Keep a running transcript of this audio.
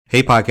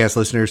Hey, podcast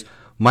listeners,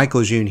 Mike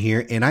Lejeune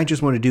here, and I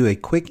just want to do a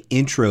quick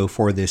intro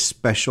for this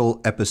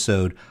special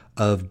episode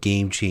of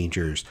Game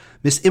Changers.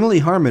 Miss Emily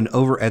Harmon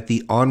over at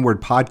the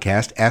Onward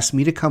podcast asked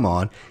me to come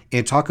on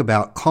and talk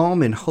about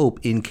calm and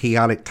hope in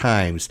chaotic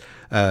times.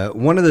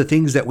 One of the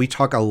things that we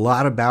talk a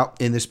lot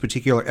about in this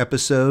particular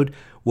episode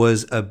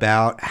was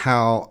about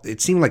how it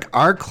seemed like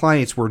our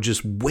clients were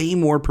just way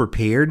more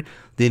prepared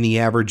than the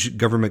average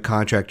government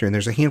contractor. And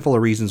there's a handful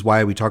of reasons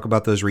why. We talk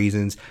about those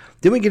reasons.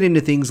 Then we get into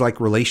things like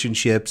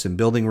relationships and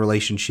building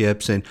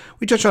relationships. And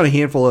we touch on a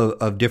handful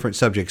of different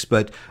subjects.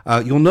 But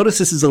you'll notice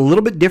this is a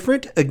little bit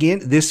different. Again,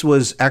 this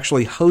was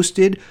actually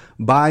hosted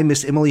by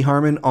Miss Emily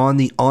Harmon on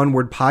the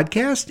Onward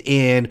podcast.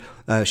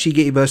 And she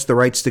gave us the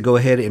rights to go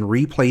ahead and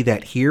replay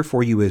that here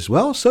for you as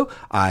well. So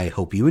I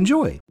hope you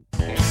enjoy.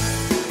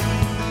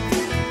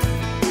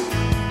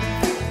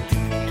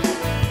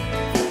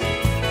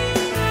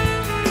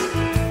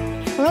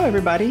 Hello,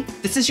 everybody.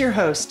 This is your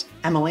host,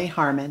 Emily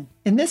Harmon.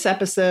 In this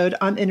episode,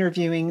 I'm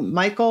interviewing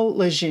Michael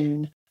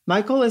Lejeune.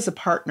 Michael is a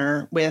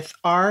partner with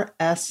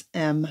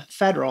RSM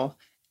Federal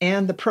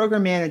and the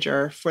program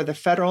manager for the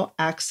Federal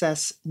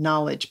Access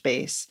Knowledge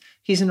Base.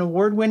 He's an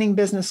award-winning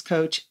business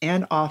coach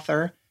and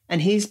author,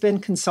 and he's been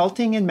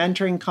consulting and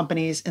mentoring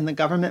companies in the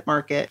government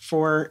market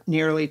for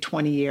nearly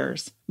 20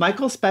 years.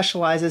 Michael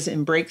specializes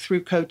in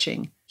breakthrough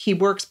coaching. He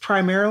works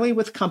primarily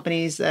with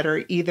companies that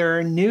are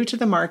either new to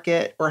the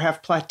market or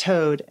have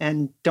plateaued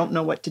and don't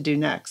know what to do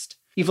next.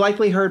 You've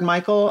likely heard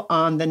Michael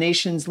on the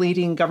nation's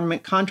leading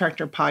government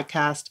contractor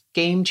podcast,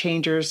 Game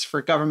Changers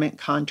for Government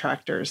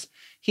Contractors.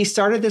 He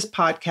started this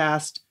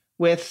podcast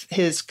with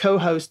his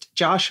co-host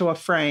Joshua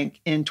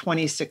Frank in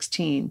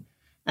 2016,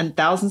 and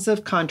thousands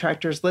of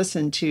contractors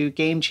listen to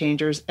Game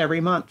Changers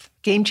every month.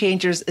 Game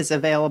Changers is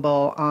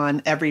available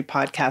on every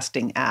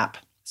podcasting app.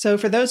 So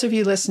for those of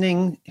you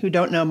listening who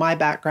don't know my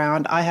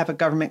background, I have a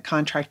government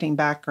contracting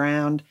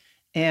background,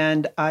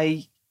 and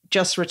I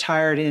just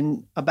retired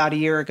about a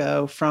year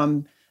ago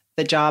from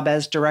the job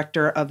as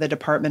director of the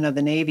Department of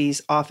the Navy's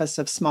Office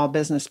of Small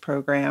Business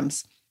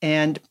Programs.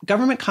 And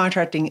government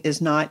contracting is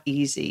not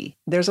easy.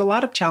 There's a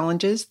lot of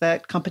challenges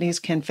that companies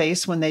can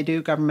face when they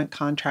do government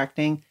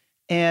contracting.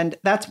 And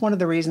that's one of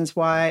the reasons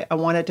why I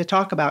wanted to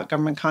talk about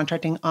government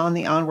contracting on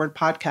the Onward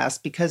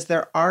podcast, because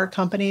there are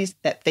companies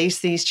that face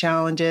these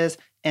challenges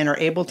and are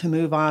able to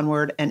move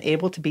onward and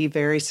able to be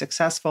very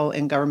successful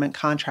in government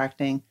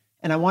contracting.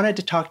 And I wanted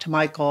to talk to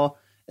Michael,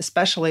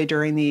 especially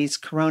during these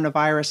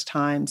coronavirus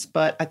times.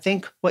 But I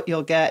think what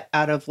you'll get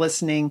out of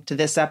listening to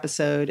this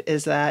episode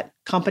is that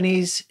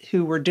companies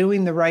who were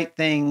doing the right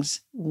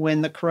things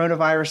when the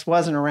coronavirus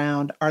wasn't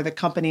around are the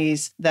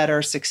companies that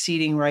are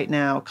succeeding right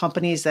now,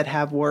 companies that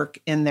have work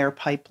in their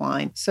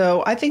pipeline.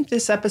 So I think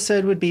this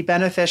episode would be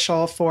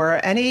beneficial for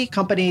any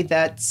company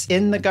that's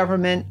in the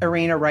government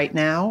arena right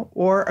now,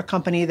 or a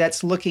company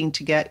that's looking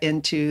to get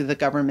into the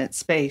government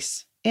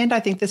space. And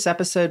I think this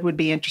episode would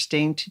be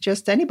interesting to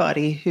just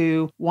anybody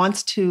who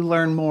wants to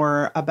learn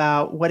more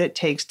about what it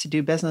takes to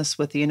do business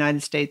with the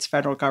United States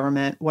federal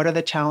government, what are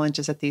the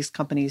challenges that these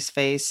companies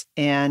face,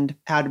 and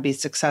how to be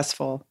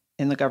successful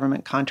in the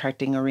government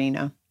contracting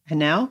arena. And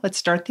now let's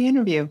start the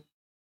interview.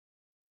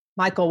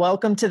 Michael,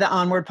 welcome to the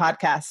Onward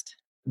podcast.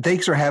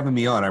 Thanks for having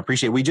me on. I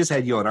appreciate it. We just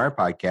had you on our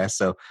podcast,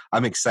 so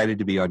I'm excited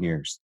to be on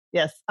yours.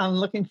 Yes, I'm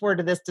looking forward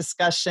to this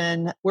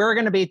discussion. We're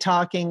going to be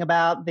talking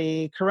about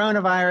the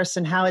coronavirus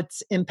and how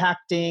it's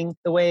impacting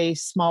the way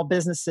small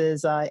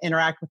businesses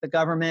interact with the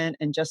government,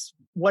 and just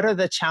what are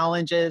the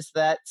challenges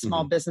that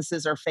small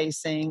businesses are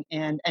facing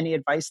and any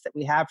advice that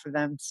we have for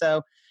them.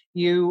 So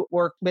you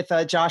work with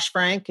Josh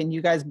Frank, and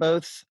you guys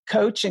both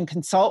coach and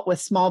consult with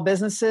small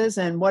businesses.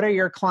 And what are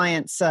your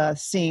clients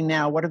seeing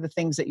now? What are the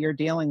things that you're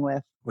dealing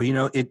with?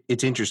 Well,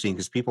 it's interesting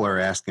because people are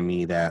asking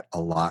me that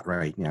a lot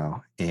right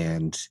now.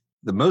 And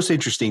the most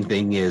interesting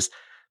thing is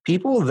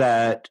people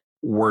that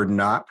were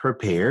not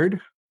prepared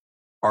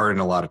are in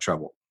a lot of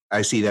trouble.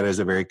 I see that as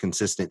a very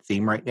consistent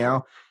theme right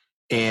now.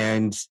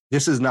 And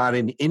this is not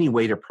in any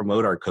way to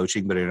promote our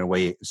coaching, but in a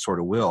way it sort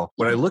of will.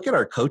 When I look at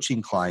our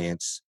coaching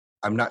clients,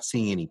 I'm not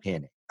seeing any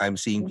panic. I'm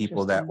seeing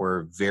people that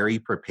were very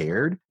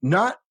prepared,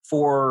 not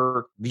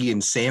for the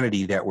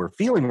insanity that we're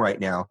feeling right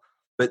now,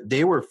 but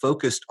they were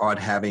focused on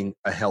having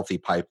a healthy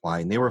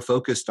pipeline. They were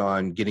focused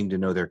on getting to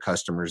know their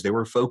customers. They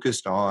were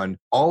focused on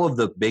all of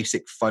the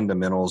basic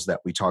fundamentals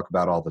that we talk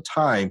about all the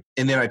time.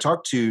 And then I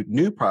talk to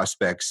new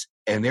prospects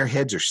and their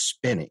heads are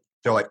spinning.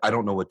 They're like, I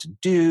don't know what to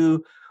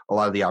do. A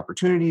lot of the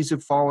opportunities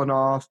have fallen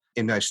off.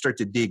 And I start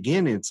to dig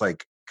in, and it's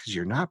like, because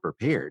you're not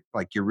prepared.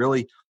 Like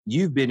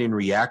you've been in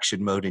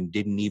reaction mode and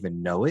didn't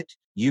even know it.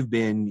 You've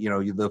been,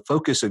 the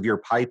focus of your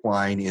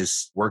pipeline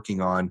is working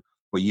on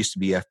what used to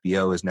be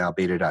FBO is now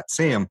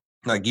beta.sam.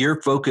 Like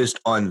you're focused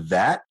on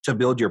that to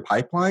build your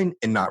pipeline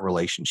and not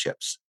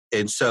relationships.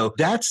 And so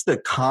that's the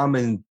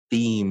common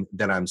theme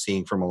that I'm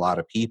seeing from a lot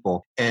of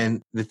people.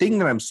 And the thing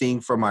that I'm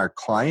seeing from our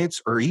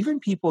clients, or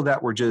even people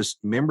that were just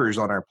members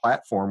on our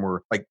platform,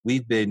 where like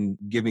we've been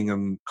giving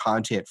them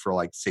content for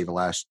like, say, the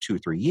last 2 or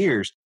 3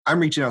 years, I'm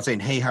reaching out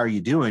saying, hey, how are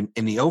you doing?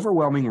 And the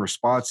overwhelming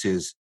response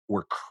is,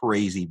 we're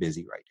crazy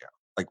busy right now.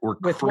 Like we're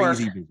With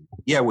crazy work. busy.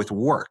 Yeah, with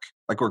work.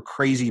 Like we're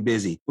crazy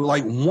busy.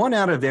 Like one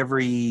out of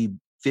every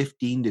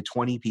 15 to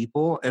 20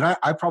 people, and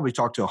I probably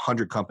talked to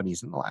 100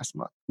 companies in the last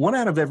month. One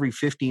out of every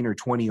 15 or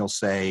 20 will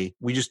say,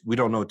 we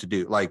don't know what to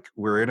do. Like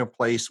we're in a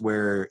place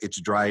where it's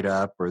dried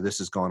up or this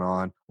has gone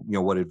on.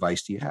 What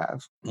advice do you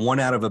have? One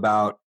out of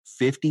about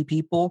 50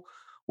 people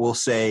will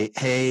say,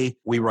 hey,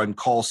 we run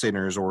call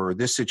centers or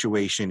this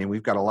situation, and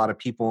we've got a lot of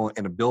people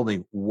in a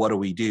building. What do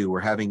we do?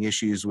 We're having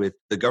issues with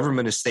the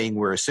government is saying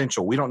we're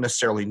essential. We don't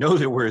necessarily know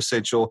that we're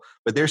essential,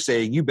 but they're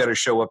saying you better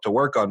show up to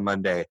work on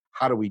Monday.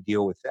 How do we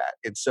deal with that?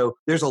 And so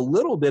there's a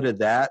little bit of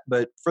that,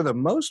 but for the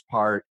most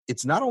part,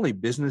 it's not only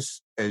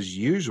business as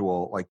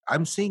usual. Like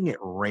I'm seeing it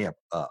ramp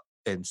up.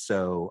 And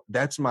so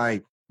that's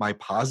my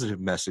positive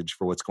message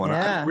for what's going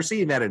on. We're Yeah.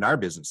 seeing that in our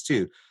business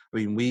too. I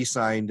mean, we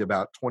signed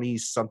about 20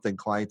 something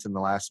clients in the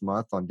last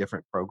month on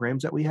different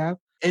programs that we have.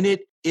 And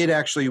it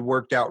actually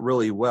worked out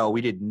really well.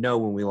 We didn't know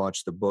when we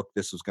launched the book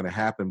this was going to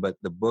happen, but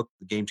the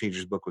Game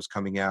Changers book was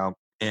coming out.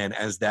 And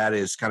as that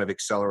is kind of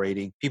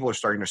accelerating, people are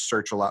starting to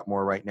search a lot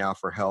more right now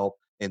for help.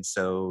 And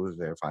so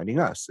they're finding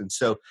us. And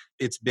so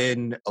it's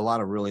been a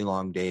lot of really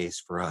long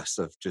days for us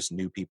of just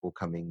new people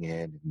coming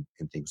in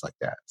and things like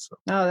that. So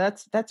Oh,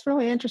 that's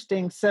really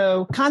interesting.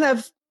 So kind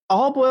of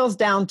all boils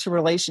down to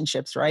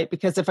relationships, right?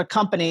 Because if a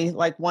company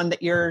like one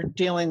that you're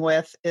dealing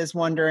with is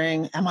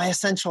wondering, am I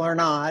essential or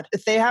not?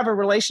 If they have a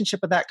relationship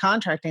with that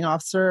contracting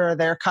officer or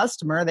their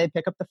customer, they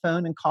pick up the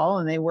phone and call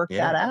and they work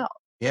that yeah. out.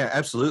 Yeah,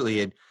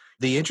 absolutely. And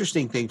the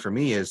interesting thing for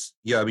me is,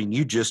 I mean,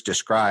 you just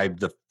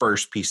described the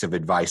first piece of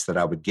advice that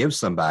I would give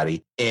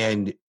somebody,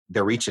 and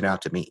they're reaching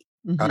out to me.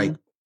 Mhm. Like,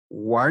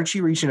 why aren't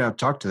you reaching out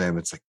to talk to them?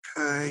 It's like,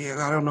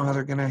 yeah, I don't know how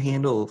they're going to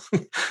handle.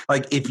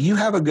 Like, if you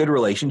have a good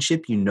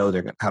relationship,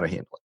 how to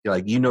handle it.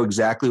 Like, you know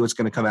exactly what's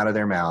going to come out of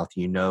their mouth.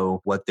 You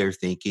know what they're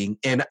thinking.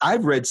 And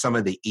I've read some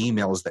of the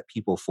emails that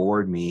people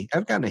forward me.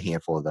 I've gotten a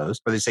handful of those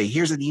where they say,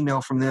 here's an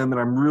email from them,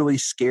 and I'm really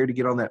scared to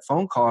get on that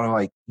phone call. And I'm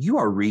like, you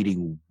are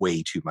reading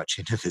way too much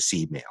into this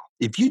email.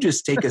 If you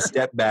just take a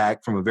step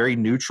back from a very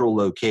neutral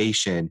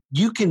location,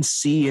 you can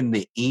see in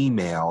the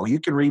email, you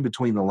can read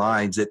between the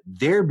lines that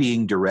they're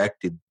being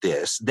directed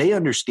this. They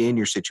understand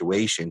your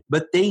situation,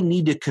 but they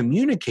need to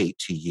communicate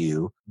to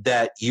you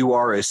that you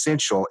are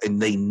essential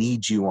and they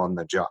need you on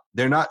the job.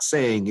 They're not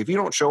saying, if you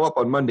don't show up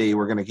on Monday,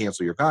 we're going to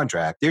cancel your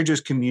contract. They're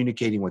just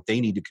communicating what they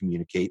need to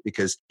communicate,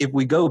 because if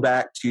we go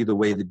back to the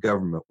way the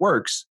government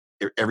works,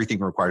 everything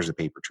requires a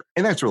paper trail.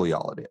 And that's really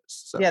all it is.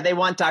 So. Yeah, they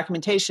want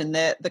documentation.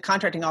 That the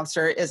contracting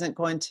officer isn't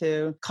going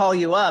to call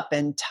you up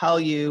and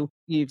tell you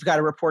you've got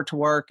to report to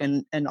work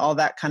and all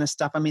that kind of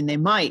stuff. I mean, they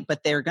might,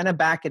 but they're going to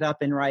back it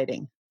up in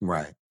writing.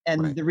 Right.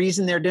 And right. the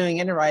reason they're doing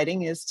it in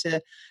writing is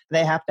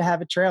they have to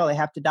have a trail. They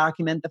have to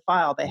document the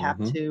file. They have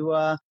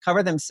to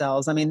cover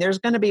themselves. I mean, there's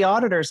going to be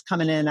auditors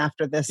coming in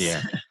after this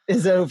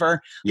is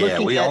over. Yeah,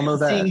 we all know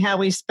that. Seeing how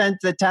we spent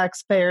the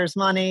taxpayers'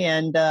 money,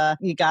 and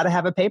you got to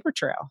have a paper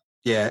trail.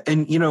 Yeah.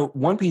 And,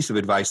 one piece of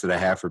advice that I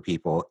have for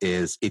people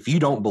is, if you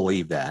don't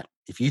believe that,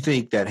 if you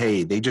think that,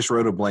 hey, they just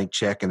wrote a blank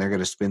check and they're going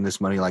to spend this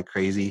money like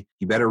crazy,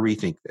 you better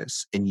rethink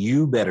this, and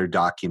you better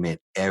document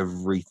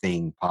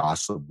everything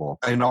possible.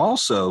 And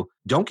also,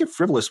 don't get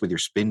frivolous with your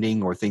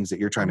spending or things that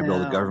you're trying to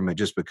build a government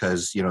just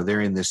because,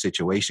 they're in this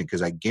situation.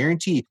 Because I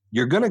guarantee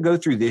you're going to go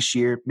through this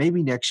year,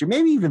 maybe next year,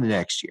 maybe even the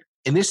next year.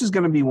 And this is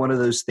going to be one of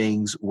those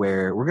things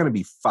where we're going to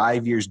be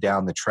 5 years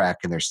down the track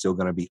and they're still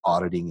going to be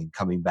auditing and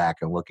coming back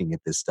and looking at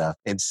this stuff.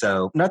 And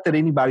so, not that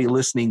anybody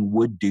listening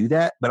would do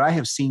that, but I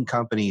have seen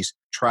companies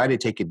try to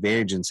take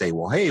advantage and say,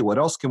 well, hey, what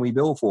else can we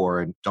bill for?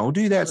 And don't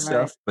do that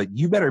stuff, but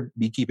you better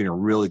be keeping a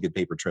really good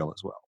paper trail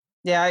as well.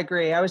 Yeah, I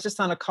agree. I was just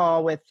on a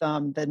call with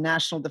the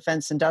National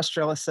Defense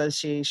Industrial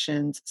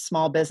Association's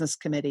Small Business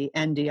Committee,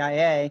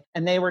 NDIA,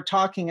 and they were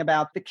talking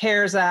about the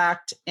CARES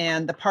Act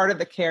and the part of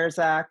the CARES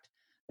Act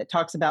that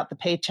talks about the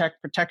Paycheck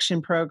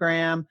Protection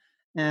Program.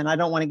 And I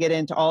don't want to get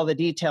into all the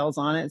details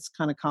on it. It's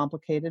kind of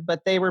complicated.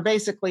 But they were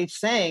basically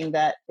saying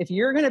that if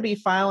you're going to be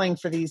filing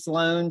for these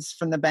loans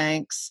from the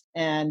banks,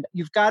 and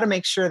you've got to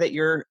make sure that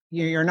you're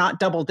not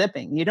double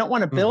dipping. You don't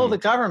want to bill the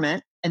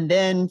government and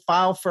then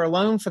file for a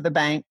loan for the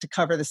bank to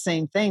cover the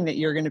same thing that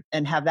you're going to,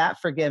 and have that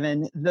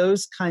forgiven.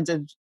 Those kinds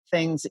of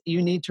things that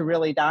you need to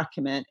really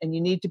document, and you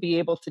need to be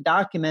able to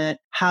document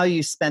how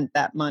you spent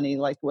that money.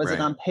 Like, was it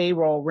on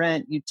payroll,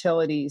 rent,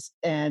 utilities?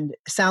 And it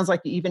sounds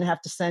like you even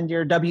have to send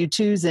your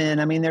W-2s in.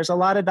 I mean, there's a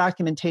lot of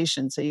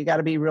documentation. So you got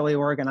to be really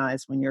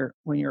organized when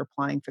you're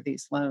applying for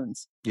these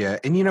loans. Yeah.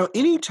 And,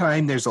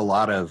 anytime there's a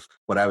lot of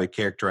what I would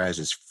characterize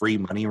as free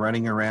money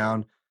running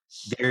around,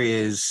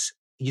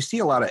 you see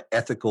a lot of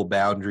ethical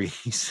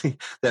boundaries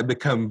that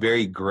become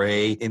very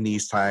gray in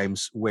these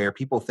times, where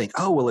people think,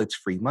 oh, well, it's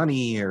free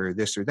money or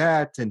this or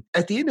that. And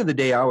at the end of the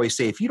day, I always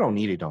say, if you don't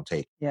need it, don't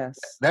take it. Yes.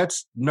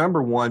 That's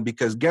number one,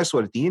 because guess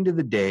what? At the end of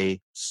the day,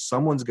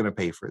 someone's going to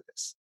pay for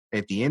this.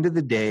 At the end of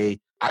the day,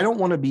 I don't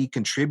want to be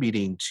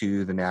contributing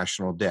to the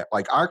national debt.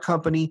 Like our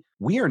company,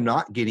 we are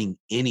not getting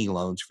any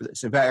loans for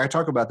this. In fact, I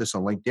talk about this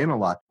on LinkedIn a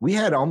lot. We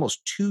had almost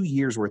 2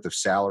 years worth of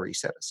salary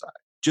set aside.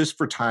 just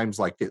for times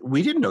like that.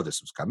 We didn't know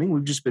this was coming.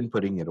 We've just been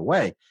putting it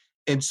away.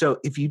 And so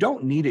if you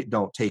don't need it,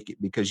 don't take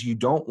it, because you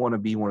don't want to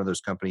be one of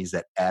those companies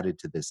that added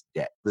to this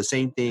debt. The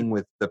same thing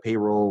with the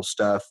payroll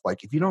stuff.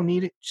 Like if you don't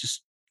need it,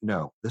 just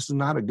no, this is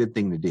not a good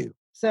thing to do.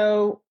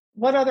 So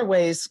what other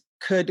ways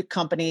could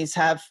companies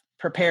have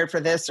prepared for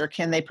this, or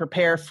can they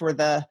prepare for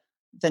the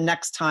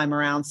next time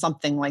around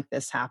something like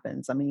this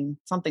happens? I mean,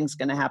 something's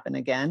going to happen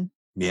again.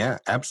 Yeah,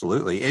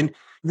 absolutely. And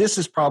this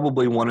is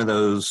probably one of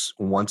those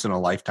once in a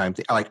lifetime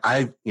things. Like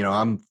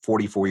I'm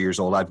 44 years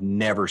old. I've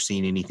never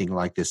seen anything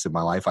like this in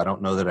my life. I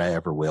don't know that I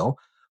ever will.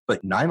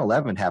 But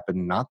 9/11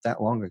 happened not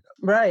that long ago.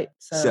 Right.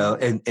 So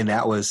and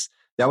that was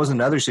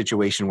another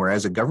situation where,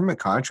 as a government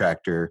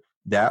contractor,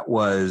 that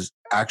was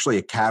actually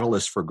a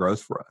catalyst for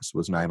growth for us,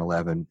 was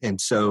 9/11. And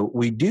so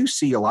we do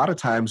see a lot of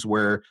times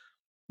where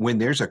when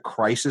there's a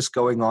crisis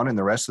going on in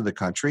the rest of the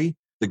country,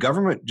 the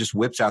government just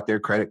whips out their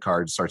credit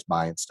card, starts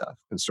buying stuff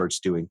and starts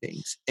doing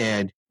things.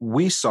 And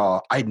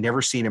I'd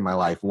never seen in my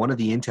life, one of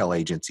the intel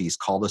agencies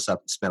called us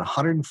up and spent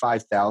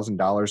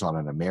 $105,000 on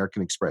an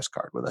American Express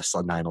card with us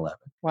on 9/11.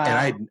 Wow.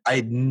 And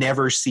I'd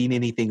never seen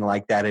anything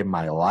like that in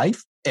my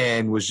life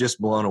and was just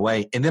blown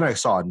away. And then I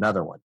saw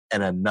another one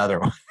and another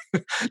one.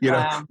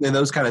 Wow. And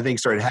those kind of things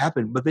started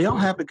happening, but they all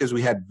happened because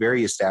we had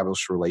very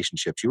established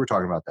relationships. You were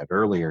talking about that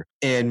earlier.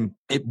 And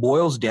it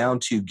boils down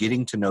to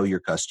getting to know your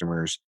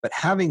customers, but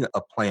having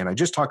a plan. I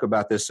just talked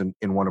about this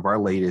in one of our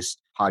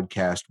latest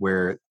podcasts,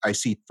 where I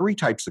see three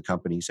types of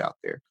companies out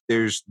there.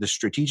 There's the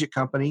strategic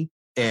company,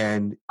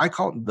 and I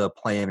call them the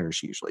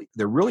planners usually.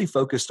 They're really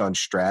focused on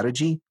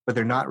strategy, but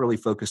they're not really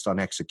focused on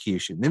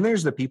execution. Then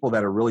there's the people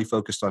that are really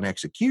focused on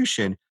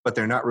execution, but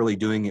they're not really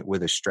doing it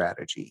with a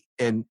strategy.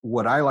 And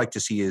what I like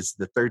to see is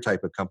the third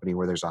type of company,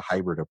 where there's a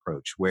hybrid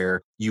approach,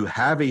 where you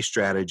have a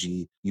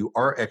strategy, you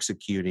are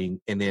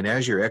executing, and then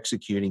as you're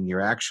executing, you're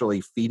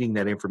actually feeding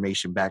that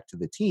information back to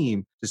the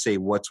team to say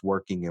what's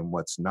working and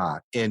what's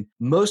not. And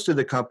most of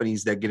the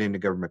companies that get into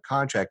government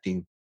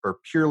contracting are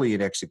purely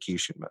in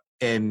execution mode.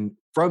 And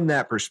from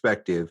that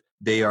perspective,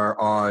 they are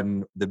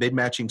on the bid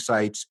matching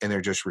sites and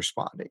they're just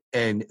responding.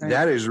 And Right.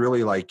 that is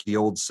really like the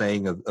old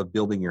saying of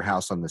building your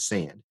house on the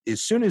sand.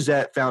 As soon as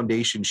that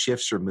foundation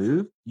shifts or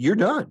moves, you're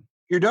done.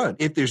 You're done.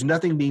 If there's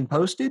nothing being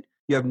posted,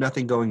 you have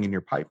nothing going in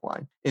your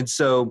pipeline. And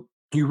so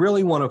you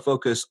really want to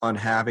focus on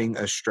having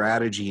a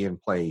strategy in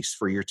place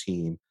for your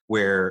team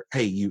where,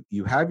 hey,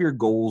 you have your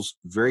goals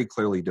very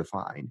clearly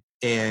defined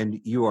and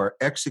you are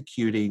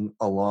executing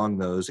along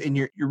those, and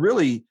you're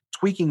really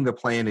tweaking the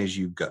plan as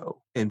you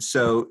go. And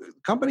so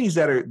companies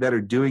that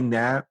are doing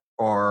that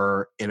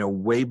are in a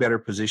way better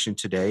position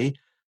today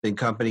than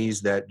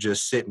companies that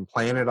just sit and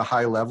plan at a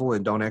high level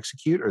and don't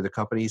execute, or the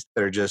companies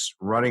that are just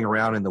running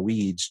around in the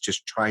weeds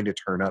just trying to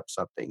turn up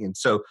something. And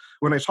so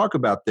when I talk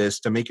about this,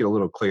 to make it a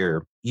little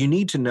clearer, you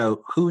need to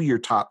know who your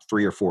top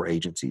 3 or 4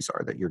 agencies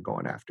are that you're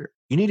going after.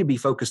 You need to be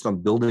focused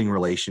on building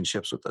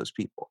relationships with those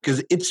people,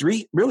 because it's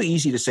really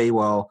easy to say,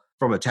 well,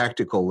 from a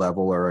tactical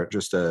level or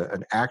just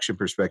an action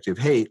perspective,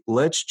 hey,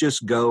 let's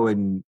just go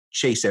and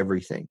chase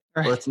everything.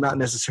 Right. Well, that's not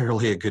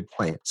necessarily a good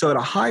plan. So at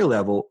a high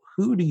level,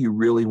 who do you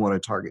really want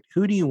to target?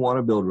 Who do you want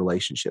to build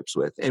relationships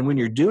with? And when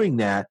you're doing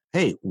that,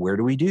 hey, where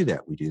do we do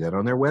that? We do that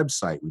on their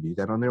website. We do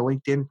that on their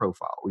LinkedIn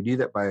profile. We do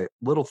that by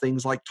little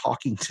things like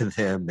talking to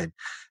them and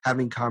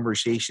having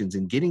conversations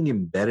and getting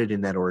embedded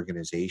in that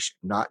organization,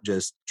 not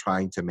just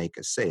trying to make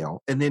a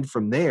sale. And then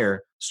from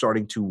there,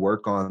 starting to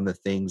work on the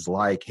things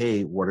like,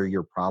 hey, what are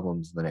your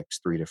problems in the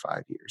next 3 to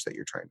 5 years that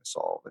you're trying to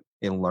solve,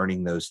 and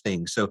learning those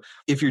things. So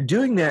if you're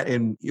doing that,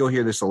 and you'll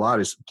hear this a lot,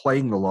 is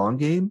playing the long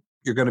game,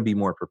 you're going to be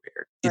more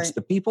prepared. It's Right.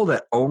 the people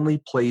that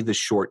only play the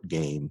short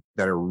game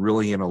that are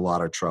really in a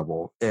lot of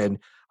trouble. And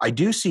I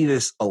do see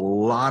this a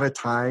lot of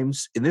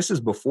times, and this is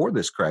before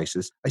this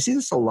crisis. I see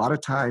this a lot of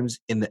times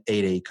in the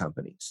 8A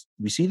companies.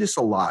 We see this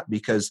a lot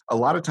because a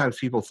lot of times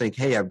people think,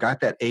 hey, I've got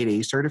that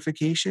 8A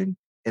certification,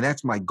 and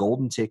that's my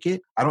golden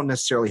ticket. I don't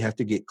necessarily have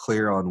to get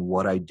clear on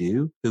what I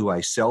do, who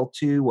I sell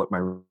to, what my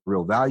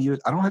real value is.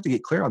 I don't have to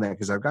get clear on that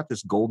because I've got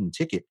this golden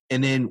ticket.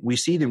 And then we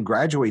see them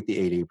graduate the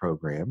 8A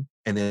program,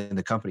 and then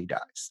the company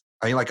dies.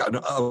 I mean, like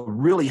a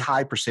really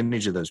high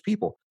percentage of those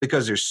people,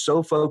 because they're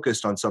so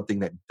focused on something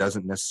that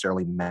doesn't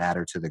necessarily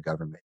matter to the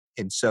government.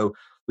 And so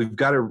we've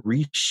got to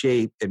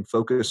reshape and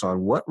focus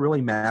on what really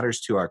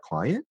matters to our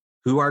client,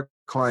 who our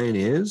client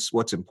is,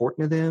 what's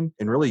important to them,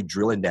 and really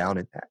drilling down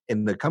at that.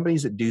 And the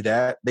companies that do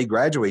that, they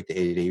graduate the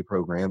 8A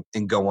program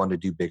and go on to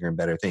do bigger and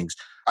better things.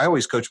 I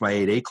always coach my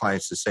 8A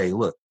clients to say,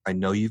 look, I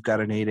know you've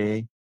got an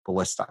 8A, but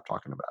let's stop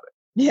talking about it.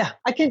 Yeah,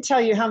 I can tell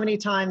you how many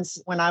times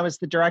when I was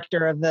the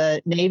director of the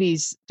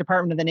Navy's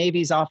Department of the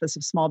Navy's Office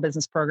of Small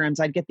Business Programs,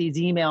 I'd get these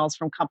emails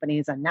from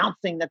companies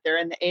announcing that they're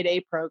in the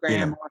 8A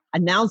program, or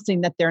announcing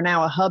that they're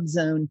now a hub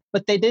zone,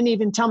 but they didn't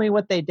even tell me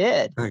what they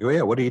did. I go,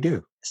 yeah, what do you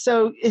do?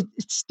 So it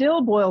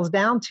still boils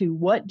down to,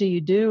 what do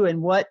you do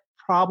and what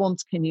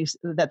problems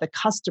that the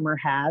customer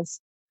has,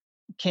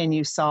 can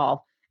you solve?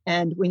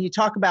 And when you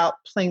talk about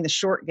playing the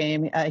short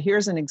game,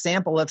 here's an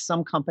example of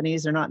some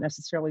companies, they're not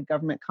necessarily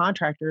government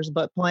contractors,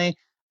 but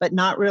but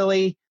not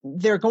really,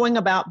 they're going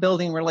about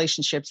building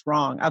relationships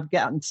wrong. I've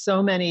gotten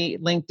so many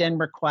LinkedIn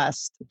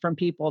requests from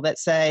people that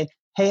say,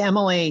 hey,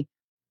 Emily,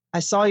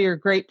 I saw your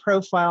great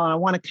profile and I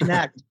want to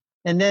connect.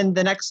 And then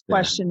the next Yeah.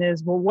 question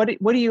is, well, what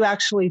do you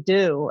actually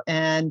do?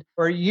 And,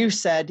 or you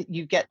said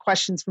you get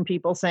questions from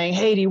people saying,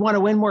 hey, do you want to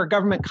win more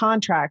government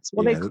contracts?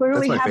 Well, they Yeah, that's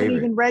clearly my haven't favorite.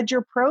 even read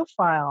your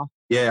profile.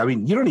 Yeah, I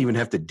mean, you don't even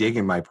have to dig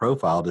in my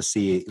profile to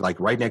see, like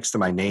right next to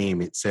my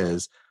name, it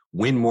says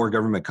win more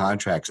government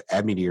contracts,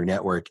 add me to your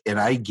network. And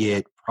I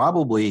get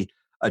probably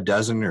a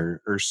dozen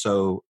or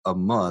so a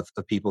month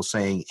of people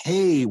saying,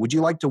 hey, would you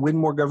like to win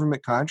more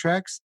government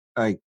contracts?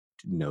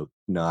 No,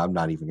 I'm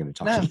not even going to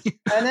talk No, to you.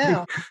 I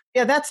know.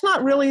 Yeah, that's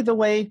not really the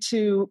way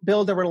to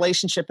build a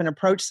relationship and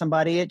approach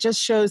somebody. It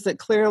just shows that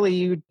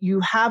clearly you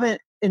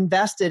haven't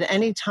invested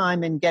any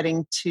time in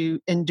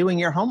doing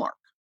your homework.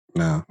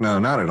 No,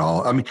 not at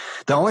all. I mean,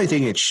 the only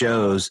thing it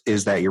shows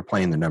is that you're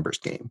playing the numbers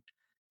game.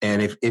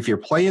 And if you're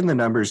playing the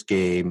numbers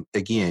game,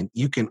 again,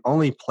 you can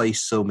only play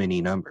so many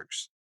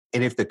numbers.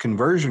 And if the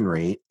conversion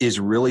rate is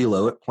really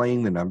low at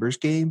playing the numbers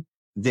game,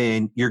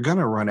 then you're going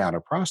to run out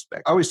of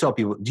prospects. I always tell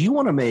people, do you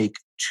want to make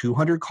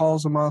 200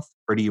 calls a month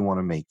or do you want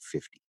to make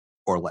 50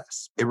 or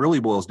less? It really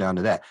boils down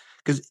to that.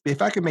 Because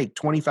if I could make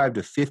 25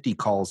 to 50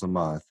 calls a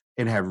month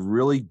and have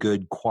really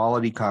good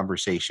quality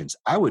conversations,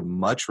 I would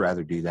much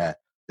rather do that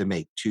than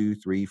make 2,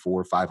 3,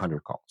 4,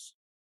 500 calls.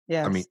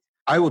 Yes. I mean,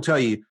 I will tell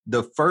you,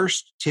 the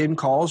first 10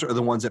 calls are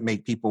the ones that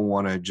make people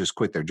want to just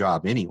quit their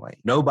job anyway.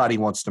 Nobody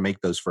wants to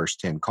make those first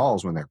 10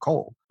 calls when they're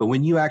cold. But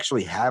when you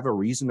actually have a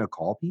reason to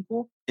call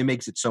people, it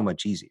makes it so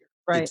much easier.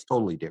 Right. It's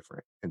totally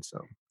different. And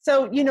so,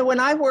 when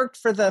I worked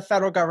for the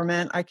federal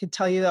government, I could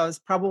tell you I was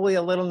probably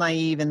a little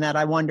naive in that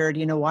I wondered,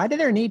 why do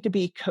there need to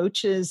be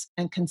coaches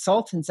and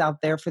consultants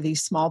out there for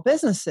these small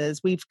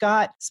businesses? We've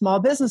got small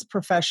business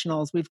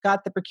professionals. We've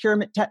got the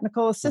procurement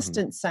technical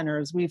assistance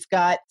centers. We've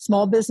got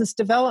small business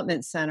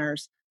development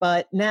centers.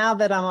 But now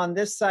that I'm on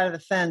this side of the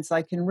fence,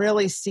 I can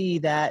really see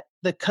that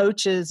the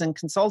coaches and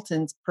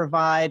consultants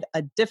provide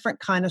a different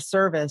kind of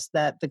service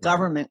that the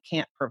government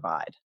can't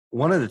provide.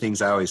 One of the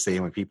things I always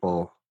say when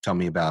people tell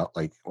me about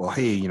like, well,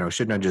 hey,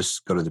 shouldn't I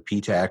just go to the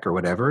PTAC or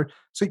whatever?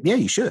 It's like, yeah,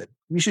 you should.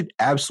 You should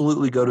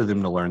absolutely go to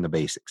them to learn the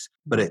basics.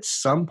 But at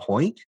some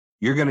point,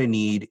 you're going to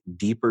need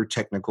deeper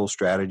technical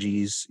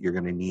strategies. You're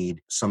going to need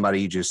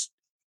somebody who just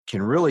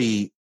can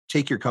really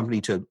take your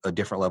company to a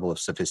different level of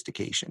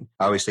sophistication.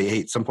 I always say, hey,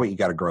 at some point, you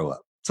got to grow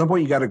up. At some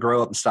point, you got to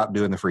grow up and stop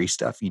doing the free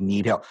stuff. You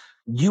need help.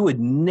 You would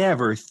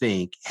never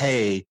think,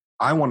 hey,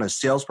 I want a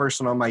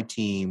salesperson on my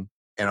team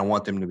and I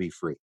want them to be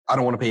free. I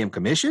don't want to pay them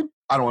commission.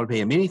 I don't want to pay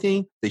them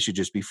anything. They should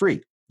just be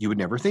free. You would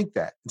never think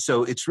that.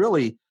 So it's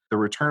really the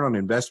return on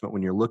investment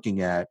when you're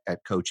looking at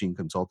coaching,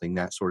 consulting,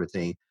 that sort of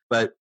thing.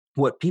 But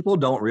what people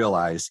don't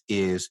realize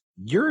is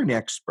you're an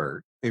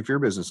expert. If you're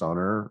a business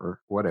owner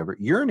or whatever,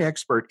 you're an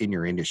expert in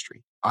your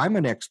industry. I'm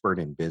an expert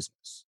in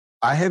business.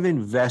 I have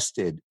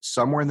invested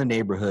somewhere in the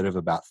neighborhood of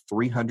about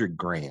 300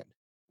 grand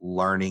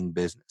learning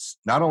business,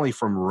 not only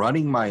from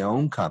running my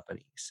own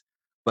companies,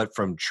 but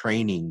from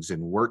trainings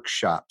and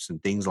workshops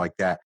and things like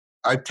that.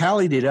 I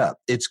tallied it up.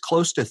 It's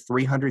close to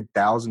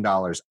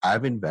 $300,000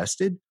 I've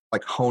invested,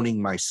 like honing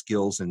my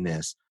skills in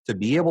this to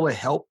be able to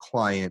help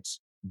clients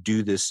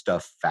do this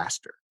stuff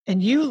faster.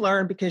 And you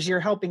learn because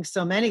you're helping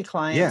so many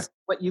clients. Yeah.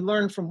 What you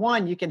learn from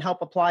one, you can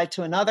help apply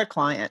to another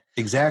client.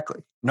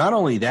 Exactly. Not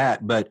only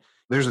that, but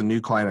there's a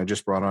new client I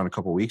just brought on a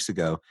couple of weeks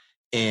ago,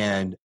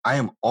 and I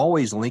am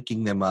always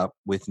linking them up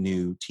with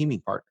new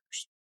teaming partners.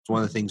 It's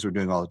one of the things we're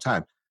doing all the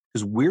time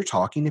because we're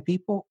talking to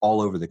people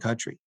all over the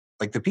country.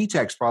 Like the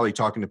PTAC's probably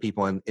talking to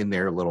people in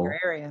their little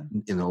area.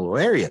 In the little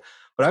area.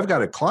 But I've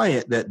got a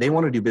client that they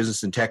want to do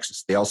business in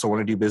Texas. They also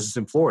want to do business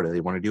in Florida.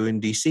 They want to do it in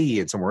DC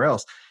and somewhere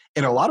else.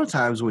 And a lot of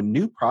times when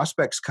new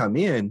prospects come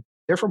in,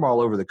 they're from all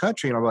over the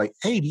country. And I'm like,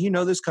 hey, do you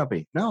know this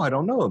company? No, I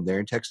don't know them. They're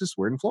in Texas.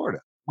 We're in Florida.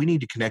 We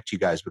need to connect you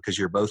guys because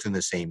you're both in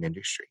the same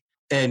industry.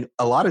 And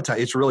a lot of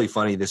times, it's really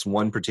funny. This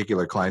one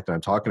particular client that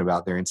I'm talking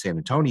about, they're in San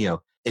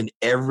Antonio. And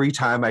every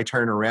time I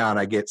turn around,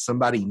 I get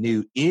somebody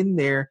new in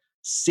their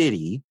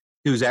city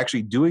who's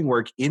actually doing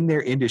work in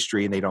their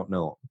industry and they don't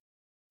know them.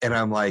 And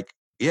I'm like,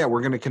 yeah, we're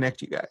going to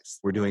connect you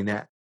guys. We're doing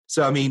that.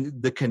 So, I mean,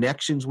 the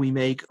connections we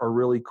make are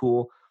really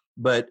cool,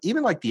 but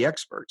even like the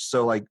experts.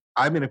 So like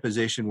I'm in a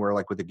position where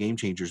like with the Game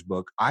Changers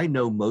book, I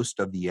know most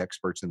of the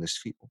experts in this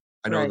field.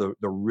 I know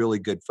the really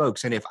good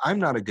folks. And if I'm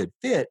not a good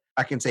fit,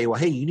 I can say, well,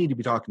 hey, you need to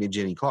be talking to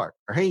Jenny Clark,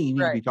 or hey, you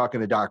need to be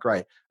talking to Doc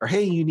Wright, or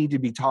hey, you need to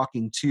be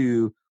talking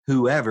to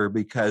whoever,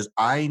 because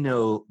I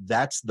know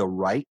that's the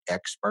right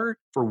expert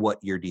for what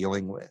you're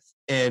dealing with.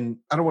 And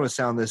I don't want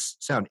to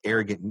sound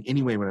arrogant in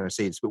any way when I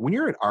say this, but when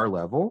you're at our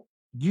level,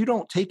 you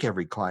don't take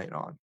every client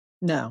on.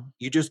 No.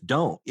 You just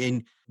don't.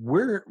 And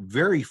we're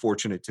very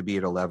fortunate to be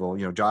at a level,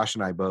 Josh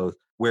and I both,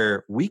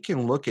 where we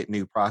can look at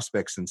new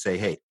prospects and say,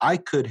 hey, I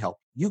could help.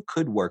 You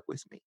could work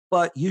with me,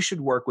 but you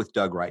should work with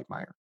Doug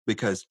Reitmeyer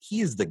because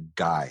he is the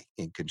guy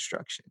in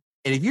construction.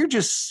 And if you're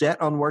just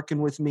set on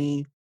working with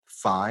me,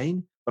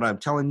 fine. But I'm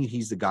telling you,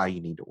 he's the guy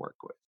you need to work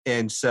with.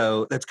 And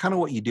so that's kind of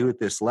what you do at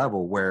this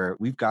level where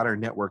we've got our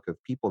network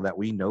of people that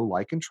we know,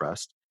 like, and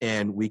trust,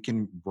 and we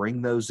can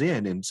bring those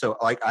in. And so,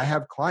 like, I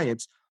have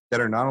clients that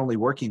are not only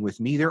working with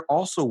me, they're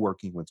also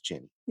working with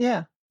Jenny Yeah.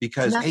 And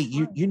because, hey, that's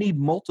fine. you need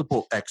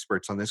multiple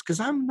experts on this because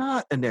I'm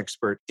not an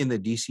expert in the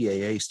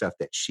DCAA stuff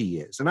that she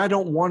is. And I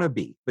don't want to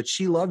be, but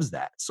she loves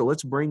that. So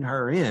let's bring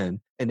her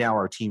in. And now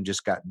our team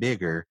just got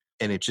bigger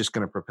and it's just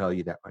going to propel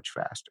you that much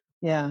faster.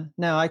 Yeah,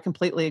 no, I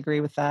completely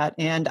agree with that.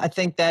 And I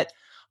think that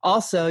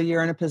also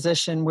you're in a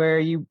position where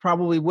you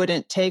probably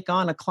wouldn't take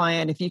on a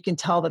client if you can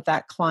tell that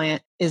that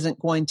client isn't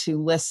going to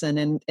listen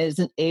and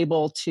isn't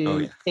able Oh, to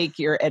yeah. take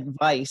your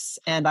advice.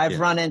 And I've Yeah.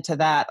 run into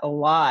that a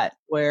lot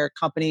where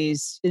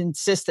companies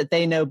insist that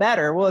they know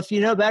better. Well, if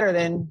you know better,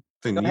 then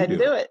Then go you ahead and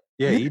do do it. it.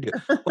 Yeah, you do.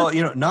 Well,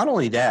 not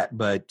only that,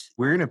 but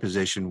we're in a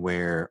position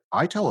where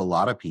I tell a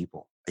lot of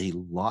people,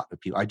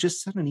 I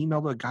just sent an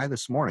email to a guy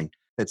this morning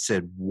that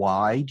said,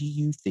 why do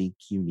you think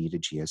you need a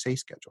GSA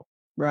schedule?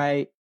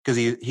 Right. Because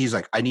he's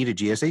like, I need a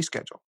GSA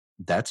schedule.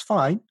 That's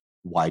fine.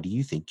 Why do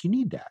you think you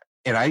need that?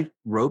 And I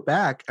wrote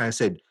back and I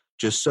said,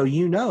 just so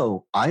you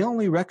know, I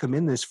only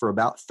recommend this for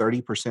about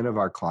 30% of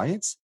our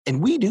clients,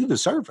 and we do the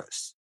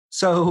service.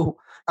 So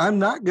I'm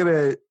not going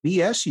to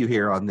BS you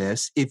here on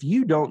this. If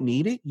you don't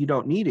need it, you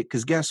don't need it.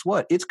 Because guess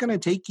what? It's going to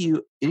take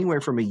you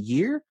anywhere from a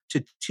year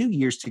to 2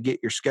 years to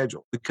get your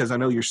schedule because I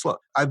know you're slow.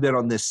 I've been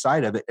on this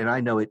side of it and I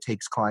know it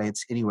takes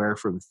clients anywhere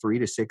from 3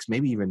 to 6,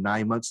 maybe even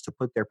 9 months to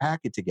put their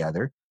packet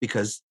together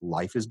because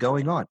life is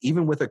going on.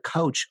 Even with a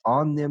coach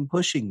on them,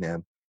 pushing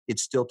them, it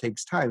still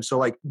takes time. So,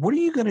 like, what are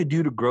you going to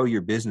do to grow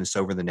your business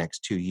over the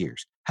next 2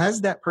 years?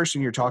 Has that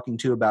person you're talking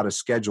to about a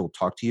schedule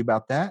talked to you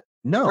about that?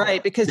 No.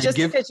 Right. Because They just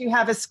give because you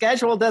have a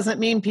schedule doesn't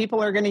mean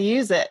people are going to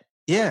use it.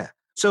 Yeah.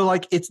 So,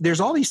 like,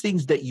 there's all these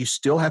things that you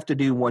still have to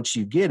do once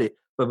you get it,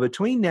 but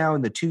between now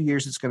and the 2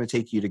 years it's going to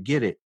take you to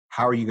get it,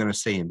 how are you going to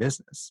stay in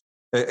business?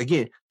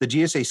 Again, the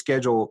GSA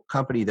schedule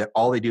company that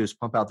all they do is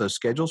pump out those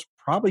schedules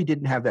probably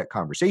didn't have that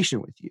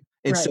conversation with you.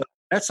 And so Right.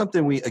 that's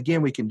something we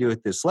can do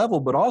at this level.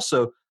 But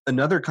also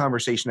another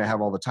conversation I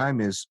have all the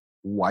time is,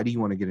 why do you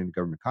want to get into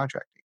government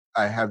contracting?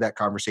 I have that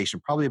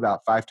conversation probably about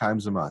 5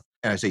 times a month.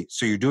 And I say,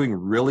 so you're doing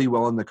really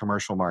well in the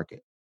commercial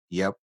market.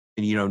 Yep.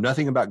 And you know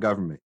nothing about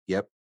government.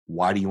 Yep.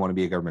 Why do you want to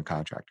be a government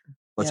contractor?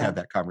 Let's Yeah. have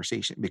that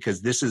conversation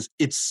because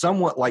it's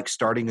somewhat like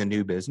starting a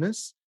new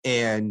business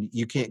and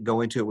you can't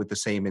go into it with the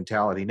same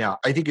mentality. Now,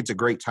 I think it's a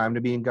great time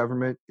to be in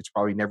government. It's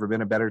probably never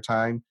been a better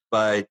time.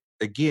 But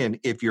again,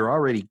 if you're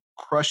already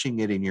crushing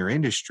it in your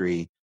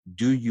industry,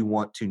 do you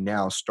want to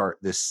now start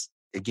this?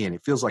 Again,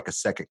 it feels like a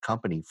second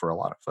company for a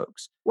lot of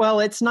folks. Well,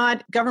 it's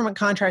not government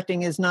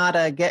contracting is not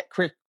a get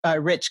quick,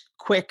 rich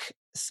quick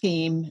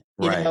scheme.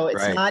 Right, It's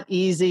right. not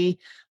easy.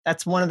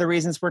 That's one of the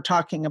reasons we're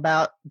talking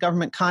about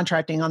government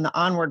contracting on the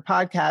Onward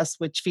podcast,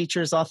 which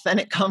features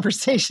authentic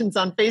conversations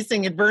on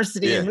facing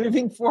adversity and Yeah.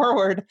 moving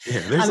forward.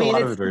 Yeah, there's I a mean,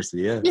 lot of it's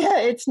adversity. Yeah. yeah,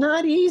 it's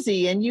not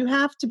easy, and you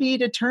have to be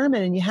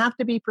determined, and you have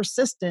to be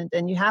persistent,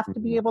 and you have to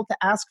be Mhm. able to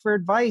ask for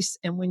advice.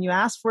 And when you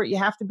ask for it, you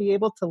have to be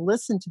able to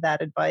listen to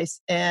that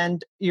advice.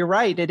 And you're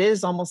right; it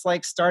is almost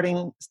like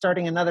starting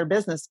another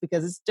business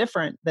because it's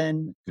different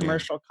than Yeah.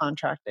 commercial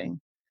contracting.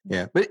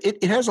 Yeah, but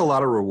it has a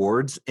lot of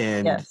rewards.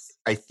 And Yes.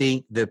 I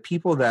think the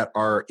people that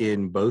are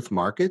in both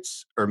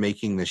markets are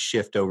making the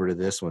shift over to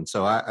this one.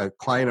 So a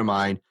client of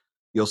mine,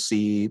 you'll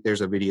see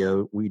there's a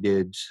video we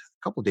did a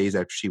couple days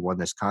after she won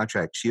this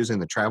contract. She was in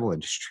the travel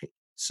industry.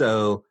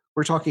 So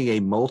we're talking a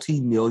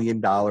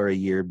multi-million-dollar a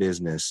year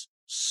business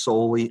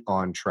solely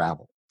on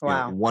travel,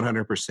 Wow.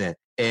 100%.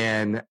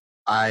 And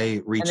I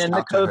And reached then the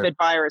out to her. COVID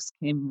virus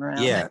came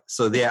around. Yeah.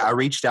 So yeah, I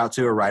reached out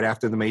to her right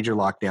after the major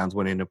lockdowns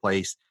went into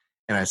place.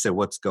 And I said,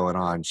 what's going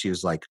on? She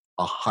was like,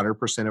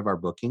 100% of our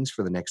bookings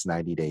for the next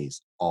 90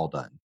 days, all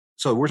done.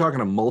 So we're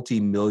talking a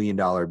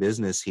multi-million-dollar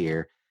business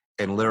here.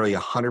 And literally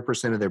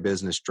 100% of their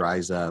business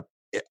dries up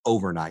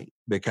overnight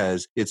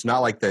because it's not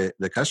like the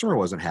customer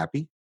wasn't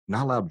happy,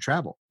 not allowed to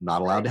travel,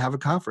 not allowed Right. to have a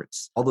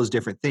conference, all those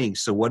different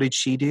things. So what did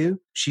she do?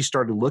 She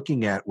started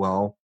looking at,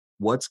 well,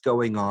 what's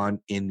going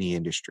on in the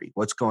industry?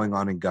 What's going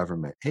on in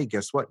government? Hey,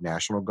 guess what?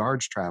 National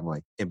Guard's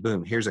traveling. And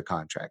boom, here's a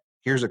contract.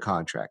 Here's a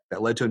contract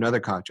that led to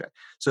another contract.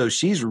 So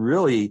she's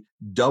really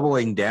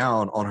doubling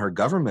down on her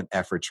government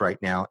efforts right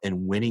now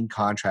and winning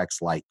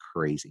contracts like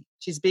crazy.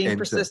 She's being And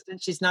so,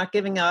 persistent. She's not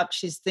giving up.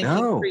 She's thinking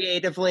no,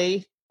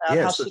 creatively about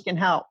yeah. how So, she can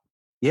help.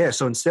 yeah.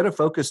 So instead of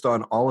focused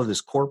on all of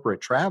this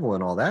corporate travel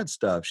and all that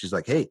stuff, she's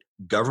like, hey,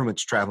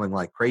 government's traveling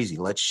like crazy.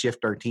 Let's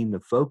shift our team to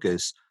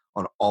focus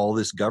on all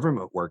this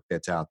government work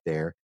that's out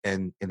there.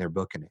 And they're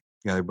booking it.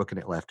 They're booking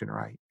it left and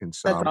right. And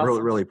so That's I'm really,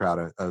 awesome. really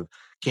proud of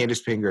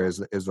Candace Pinger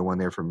is the one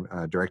there from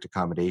Direct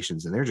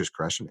Accommodations, and they're just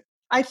crushing it.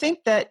 I think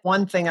that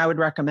one thing I would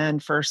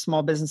recommend for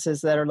small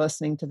businesses that are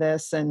listening to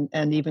this and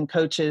even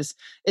coaches,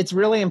 it's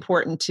really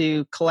important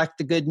to collect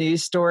the good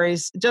news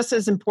stories, just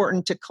as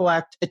important to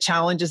collect the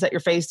challenges that you're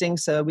facing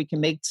so we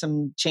can make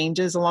some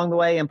changes along the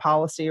way in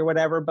policy or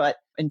whatever. But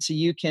And so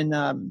you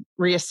can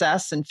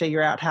reassess and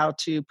figure out how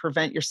to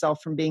prevent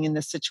yourself from being in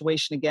this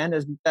situation again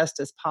as best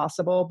as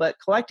possible. But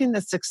collecting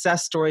the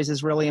success stories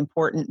is really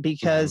important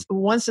because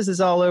once this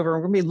is all over,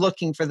 we're going to be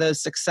looking for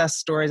those success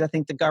stories. I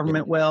think the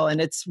government will. And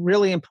it's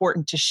really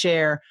important to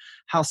share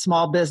how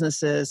small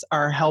businesses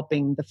are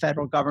helping the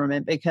federal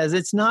government, because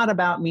it's not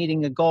about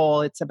meeting a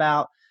goal. It's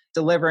about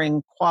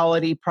delivering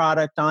quality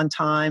product on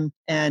time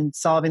and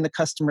solving the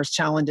customer's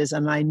challenges.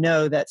 And I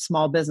know that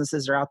small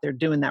businesses are out there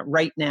doing that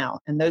right now.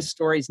 And those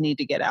stories need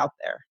to get out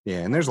there. Yeah.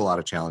 And there's a lot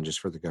of challenges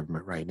for the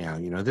government right now.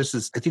 This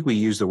is, I think we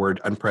use the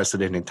word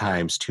unprecedented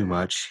times too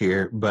much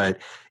here,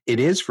 but it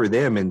is for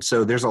them. And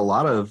so there's a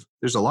lot of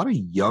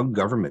young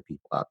government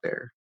people out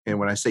there. And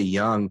when I say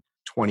young,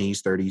 20s,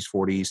 30s,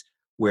 40s,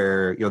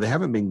 where they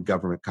haven't been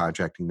government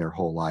contracting their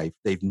whole life.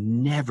 They've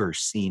never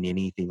seen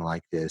anything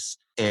like this.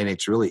 And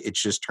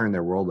it's just turned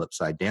their world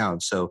upside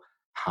down. So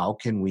how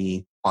can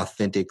we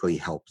authentically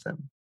help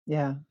them?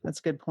 Yeah, that's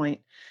a good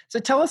point. So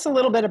tell us a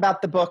little bit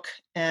about the book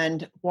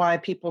and why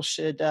people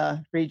should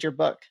read your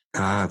book.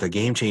 The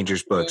Game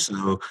Changers book.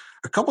 So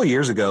a couple of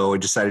years ago, I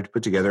decided to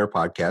put together a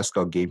podcast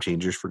called Game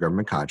Changers for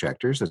Government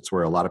Contractors. That's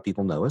where a lot of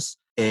people know us.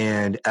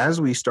 And as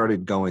we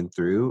started going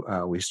through,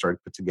 we started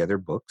to put together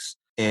books.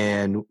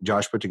 And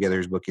Josh put together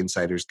his book,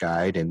 Insider's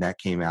Guide, and that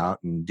came out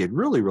and did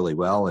really, really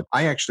well. And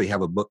I actually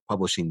have a book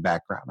publishing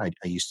background. I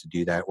used to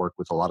do that, work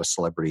with a lot of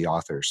celebrity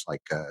authors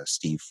like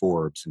Steve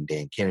Forbes and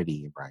Dan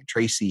Kennedy and Brian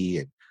Tracy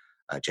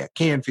and Jack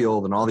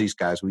Canfield and all these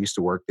guys. We used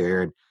to work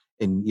there.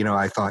 And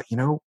I thought,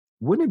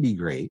 wouldn't it be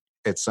great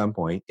at some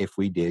point if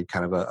we did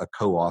kind of a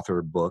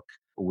co-authored book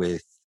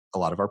with a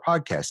lot of our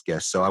podcast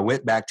guests? So I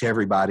went back to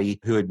everybody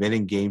who had been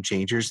in Game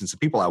Changers and some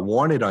people I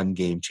wanted on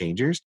Game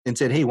Changers and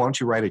said, hey, why don't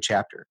you write a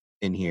chapter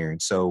in here?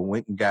 And so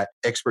went and got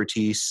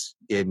expertise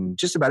in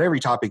just about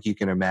every topic you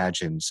can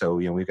imagine. So,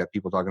 we've got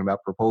people talking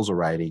about proposal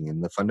writing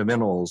and the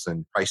fundamentals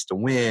and price to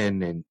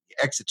win and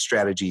exit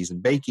strategies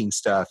and banking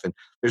stuff. And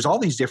there's all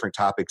these different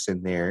topics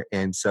in there.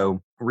 And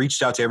so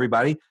reached out to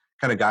everybody,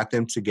 kind of got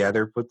them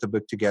together, put the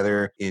book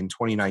together in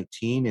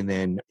 2019. And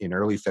then in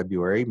early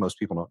February, most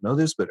people don't know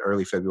this, but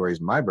early February is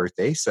my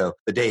birthday. So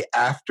the day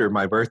after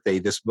my birthday,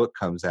 this book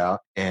comes out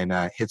and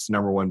hits the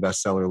 #1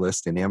 bestseller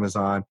list in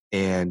Amazon.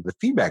 And the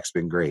feedback's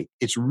been great.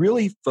 It's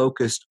really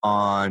focused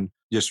on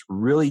just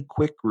really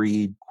quick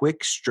read,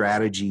 quick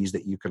strategies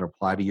that you can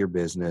apply to your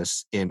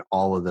business in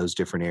all of those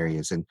different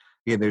areas. And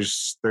again,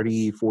 there's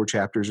 34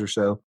 chapters or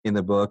so in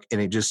the book.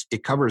 And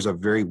it covers a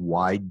very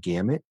wide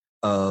gamut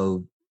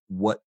of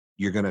what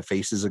you're going to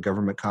face as a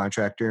government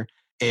contractor.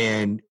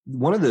 And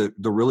one of the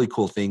really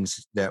cool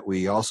things that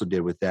we also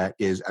did with that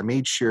is I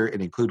made sure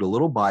and include a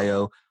little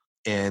bio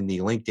and the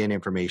LinkedIn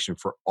information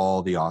for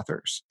all the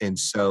authors. And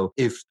so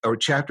if a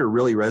chapter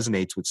really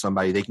resonates with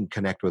somebody, they can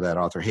connect with that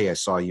author. Hey, I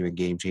saw you in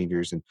Game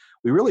Changers. And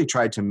we really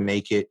tried to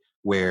make it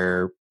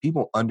where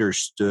people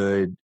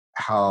understood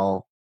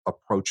how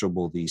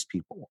approachable these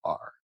people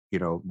are.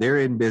 They're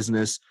in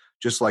business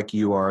just like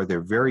you are. They're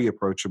very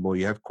approachable.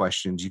 You have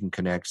questions, you can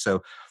connect.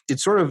 So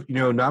it's sort of,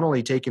 not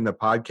only taking the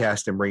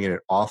podcast and bringing it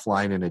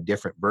offline in a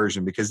different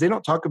version, because they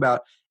don't talk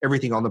about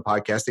everything on the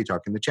podcast. They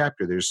talk in the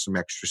chapter. There's some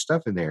extra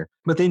stuff in there.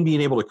 But then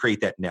being able to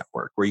create that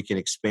network where you can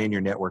expand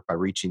your network by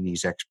reaching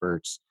these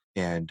experts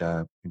and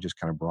just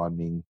kind of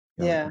broadening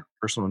your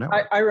personal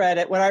network. I read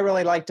it. What I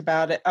really liked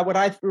about it, what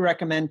I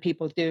recommend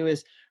people do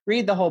is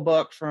read the whole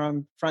book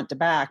from front to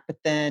back, but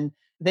then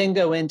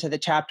go into the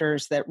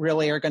chapters that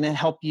really are going to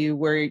help you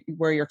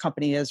where your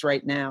company is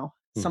right now.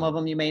 Some of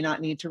them you may not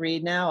need to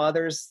read now.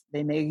 Others,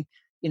 you may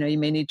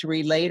need to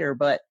read later,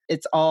 but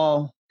it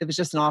was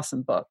just an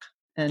awesome book.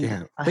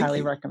 And I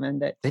highly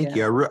recommend it. Thank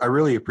you. I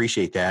really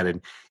appreciate that. And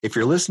if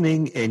you're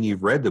listening and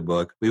you've read the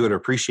book, we would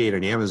appreciate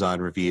an Amazon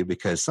review,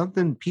 because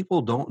something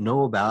people don't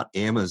know about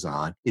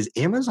Amazon is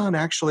Amazon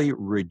actually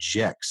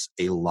rejects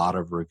a lot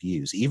of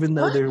reviews, even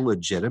though they're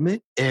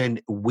legitimate, and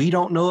we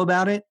don't know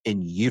about it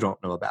and you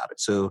don't know about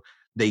it. So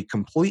they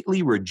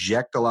completely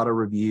reject a lot of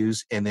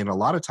reviews. And then a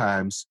lot of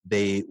times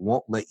they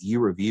won't let you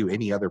review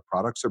any other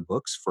products or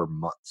books for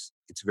months.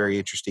 It's very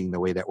interesting the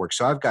way that works.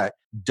 So I've got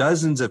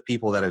dozens of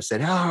people that have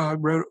said, I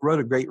wrote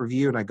a great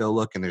review, and I go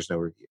look and there's no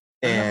review.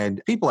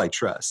 And people I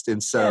trust.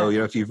 And so,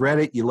 if you've read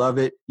it, you love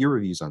it, your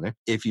review's on there.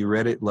 If you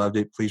read it, loved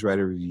it, please write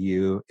a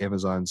review.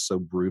 Amazon's so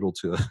brutal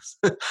to us.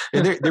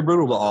 And they're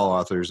brutal to all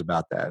authors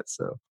about that.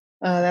 So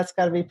that's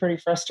got to be pretty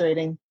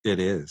frustrating. It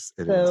is.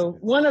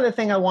 One other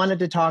thing I wanted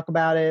to talk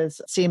about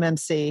is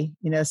CMMC,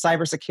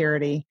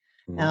 cybersecurity.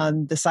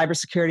 The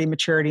cybersecurity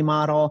maturity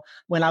model.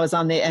 When I was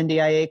on the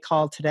NDIA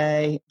call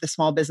today, the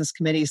Small Business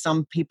Committee,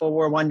 some people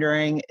were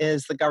wondering,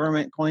 is the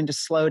government going to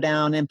slow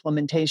down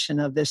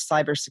implementation of this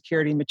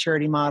cybersecurity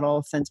maturity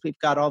model since we've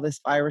got all this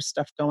virus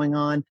stuff going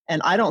on?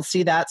 And I don't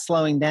see that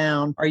slowing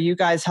down. Are you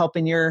guys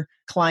helping your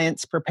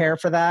clients prepare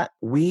for that?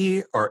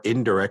 We are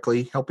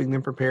indirectly helping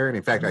them prepare. And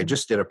in fact, I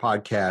just did a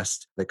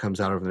podcast that comes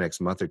out over the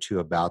next month or two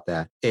about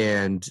that.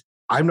 And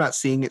I'm not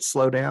seeing it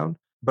slow down.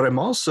 But I'm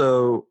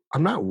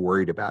not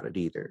worried about it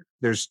either.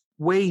 There's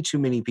way too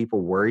many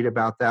people worried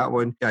about that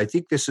one. I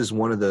think this is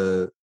one of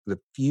the the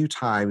few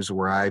times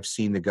where I've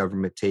seen the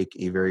government take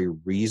a very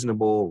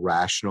reasonable,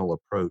 rational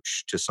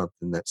approach to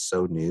something that's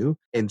so new.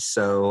 And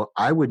so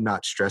I would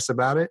not stress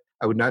about it.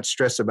 I would not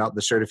stress about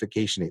the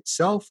certification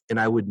itself, and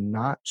I would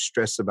not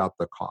stress about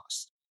the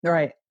cost.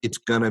 Right. It's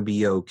going to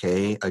be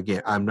okay.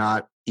 Again, I'm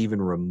not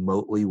even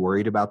remotely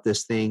worried about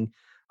this thing.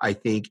 I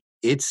think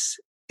it's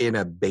in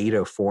a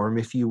beta form,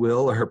 if you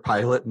will, or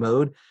pilot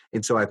mode.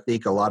 And so I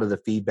think a lot of the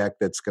feedback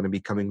that's going to be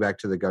coming back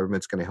to the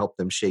government is going to help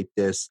them shape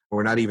this.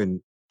 We're not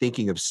even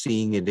thinking of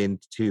seeing it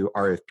into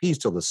RFPs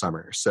till the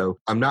summer. So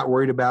I'm not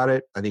worried about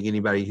it. I think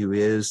anybody who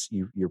is,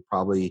 you're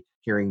probably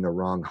hearing the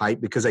wrong hype,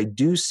 because I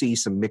do see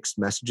some mixed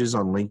messages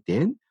on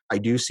LinkedIn. I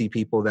do see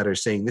people that are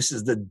saying this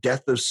is the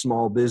death of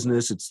small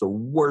business. It's the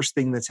worst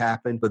thing that's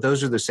happened. But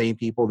those are the same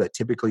people that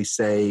typically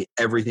say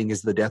everything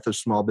is the death of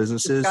small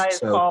businesses. The sky is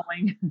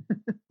falling.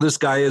 The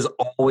sky is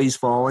always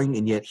falling,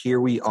 and yet here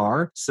we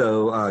are.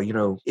 So,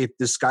 if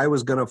the sky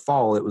was going to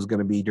fall, it was going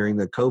to be during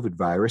the COVID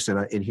virus.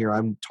 And here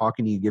I'm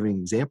talking to you, giving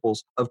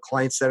examples of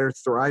clients that are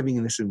thriving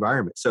in this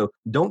environment. So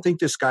don't think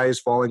the sky is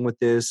falling with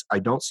this. I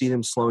don't see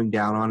them slowing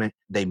down on it.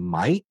 They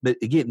might, but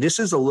again, this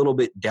is a little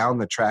bit down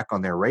the track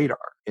on their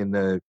radar. And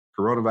the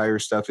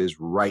coronavirus stuff is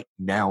right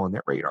now on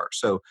their radar.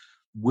 So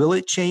will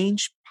it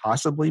change?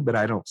 Possibly, but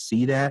I don't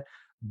see that.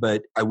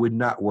 But I would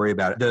not worry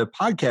about it. The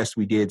podcast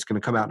we did is going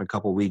to come out in a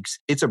couple of weeks.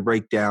 It's a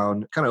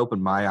breakdown, kind of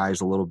opened my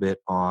eyes a little bit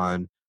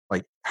on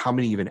like how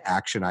many even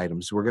action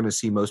items. We're going to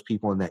see most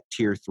people in that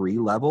tier 3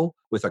 level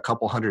with a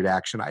couple hundred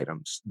action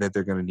items that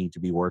they're going to need to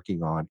be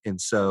working on.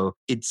 And so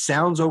it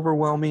sounds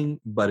overwhelming,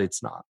 but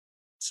it's not.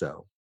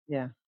 So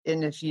yeah.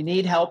 And if you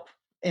need help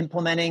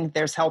implementing,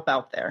 there's help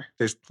out there.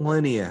 There's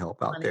plenty of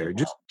help out there.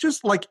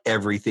 Just like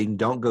everything,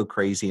 don't go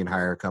crazy and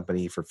hire a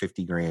company for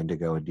 $50,000 to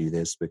go and do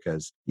this,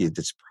 because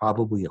it's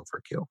probably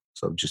overkill.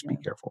 So just be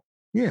careful.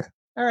 Yeah.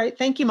 All right.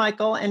 Thank you,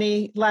 Michael.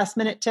 Any last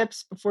minute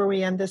tips before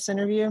we end this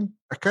interview?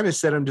 I kind of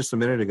said them just a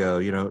minute ago,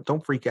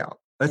 don't freak out.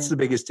 That's the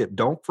biggest tip.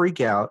 Don't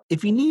freak out.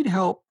 If you need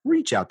help,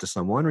 reach out to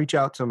someone, reach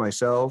out to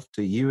myself,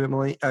 to you,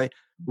 Emily.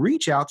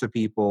 Reach out to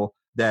people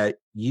that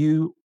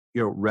you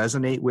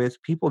resonate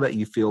with, people that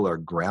you feel are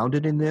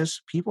grounded in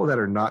this, people that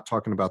are not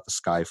talking about the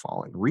sky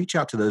falling. Reach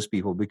out to those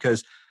people,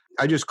 because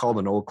I just called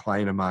an old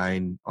client of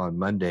mine on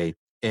Monday,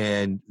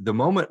 and the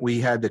moment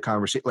we had the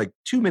conversation, like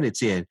 2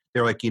 minutes in,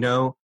 they're like,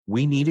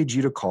 we needed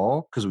you to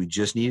call because we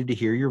just needed to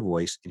hear your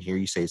voice and hear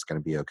you say it's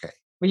going to be okay.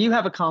 Well, you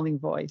have a calming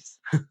voice.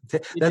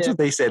 That's what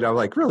they said. I'm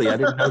like, really? I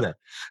didn't know that.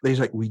 They're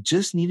like, we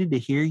just needed to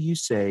hear you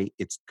say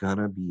it's going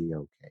to be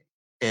okay.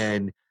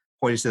 And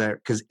pointing to that,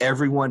 because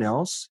everyone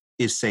else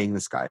is saying the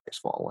sky is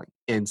falling.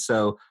 And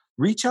so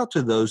reach out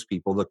to those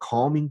people, the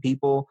calming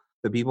people,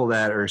 the people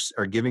that are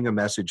giving a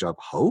message of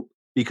hope,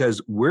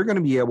 because we're going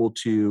to be able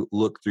to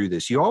look through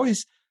this.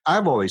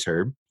 I've always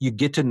heard you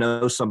get to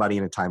know somebody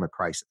in a time of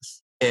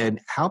crisis. And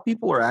how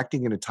people are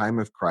acting in a time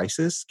of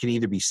crisis can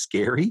either be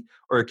scary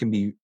or it can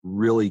be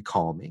really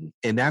calming.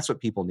 And that's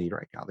what people need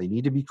right now. They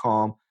need to be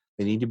calm.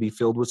 They need to be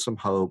filled with some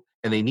hope.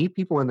 And they need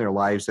people in their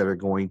lives that are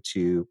going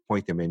to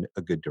point them in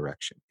a good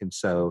direction. And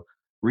so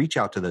reach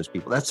out to those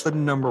people. That's the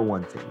number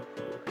one thing.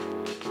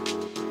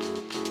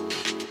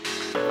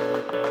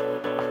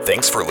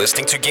 Thanks for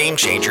listening to Game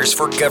Changers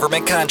for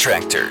Government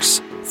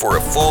Contractors. For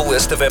a full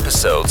list of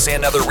episodes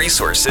and other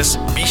resources,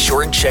 be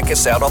sure and check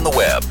us out on the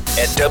web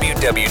at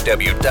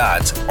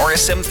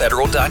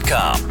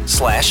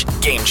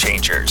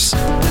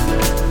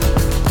www.rsmfederal.com/gamechangers.